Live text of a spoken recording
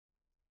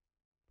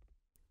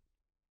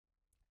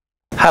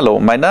Hello,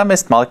 my name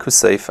is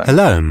Markus Seifang.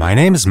 Hello, my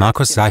name is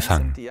Markus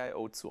Seifang.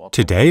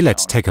 Today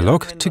let's take a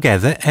look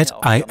together at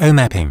I/O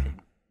mapping.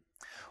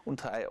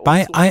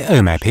 By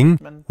I/O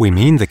mapping, we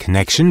mean the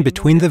connection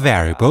between the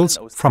variables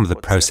from the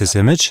process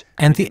image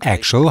and the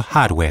actual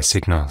hardware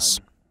signals.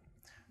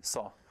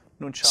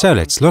 So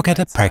let's look at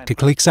a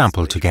practical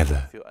example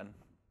together.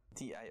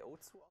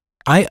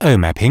 I/O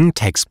mapping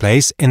takes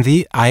place in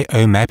the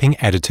I/O mapping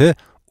editor,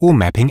 or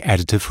mapping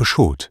editor for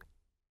short.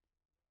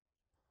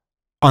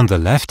 On the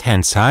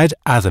left-hand side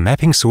are the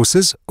mapping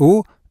sources,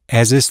 or,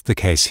 as is the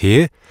case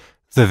here,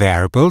 the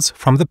variables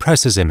from the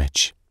process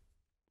image.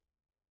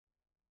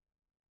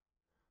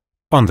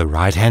 On the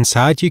right-hand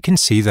side you can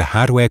see the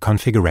hardware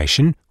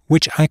configuration,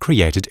 which I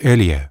created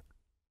earlier.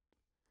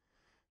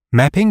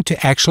 Mapping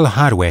to actual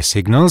hardware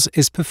signals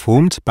is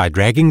performed by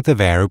dragging the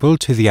variable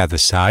to the other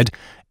side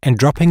and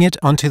dropping it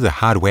onto the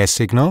hardware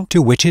signal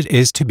to which it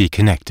is to be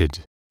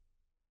connected.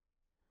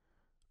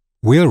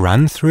 We'll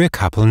run through a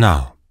couple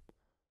now.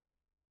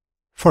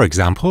 For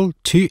example,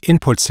 two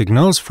input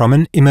signals from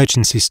an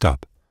emergency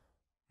stop.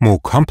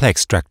 More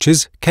complex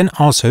structures can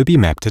also be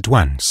mapped at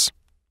once.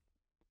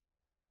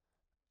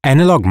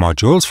 Analog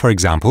modules, for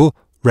example,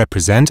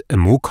 represent a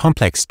more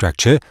complex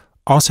structure,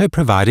 also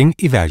providing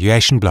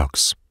evaluation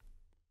blocks.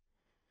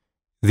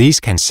 These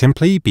can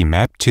simply be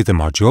mapped to the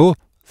module,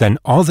 then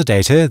all the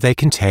data they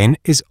contain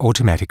is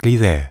automatically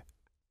there.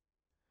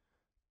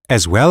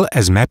 As well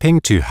as mapping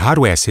to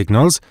hardware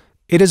signals,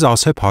 it is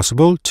also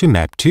possible to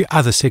map to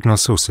other signal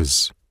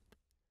sources.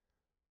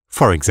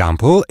 For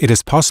example, it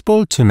is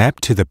possible to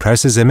map to the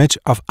process image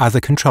of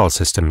other control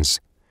systems.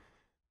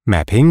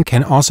 Mapping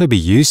can also be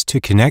used to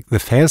connect the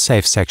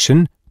failsafe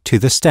section to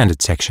the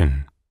standard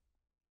section.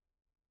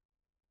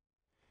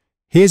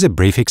 Here's a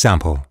brief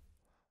example.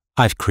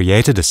 I've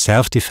created a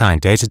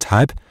self-defined data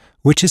type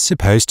which is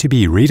supposed to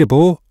be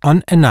readable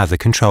on another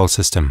control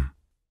system.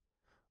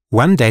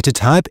 One data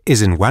type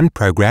is in one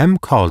program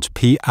called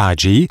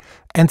PRG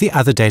and the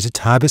other data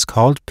type is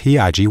called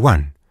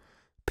PRG1.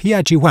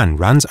 PRG1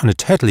 runs on a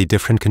totally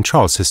different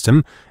control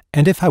system,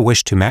 and if I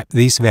wish to map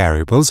these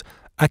variables,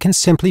 I can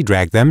simply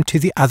drag them to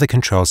the other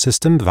control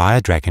system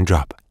via drag and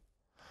drop.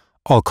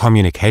 All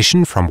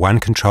communication from one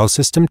control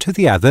system to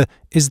the other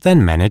is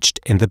then managed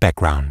in the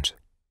background.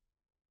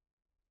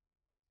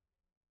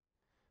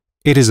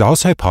 It is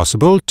also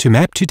possible to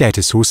map to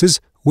data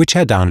sources which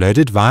are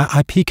downloaded via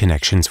IP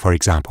connections, for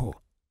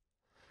example.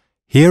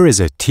 Here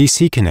is a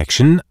TC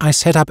connection I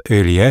set up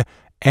earlier,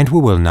 and we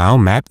will now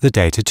map the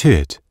data to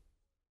it.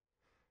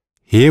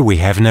 Here we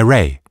have an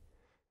array.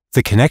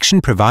 The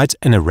connection provides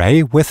an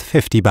array with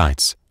 50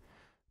 bytes.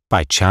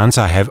 By chance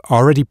I have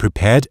already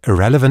prepared a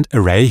relevant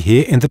array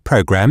here in the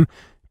program,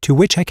 to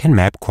which I can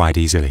map quite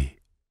easily.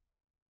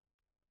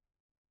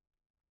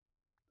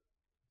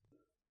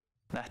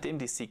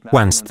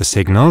 Once the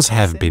signals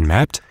have been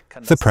mapped,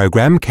 the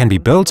program can be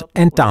built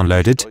and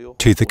downloaded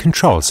to the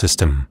control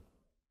system.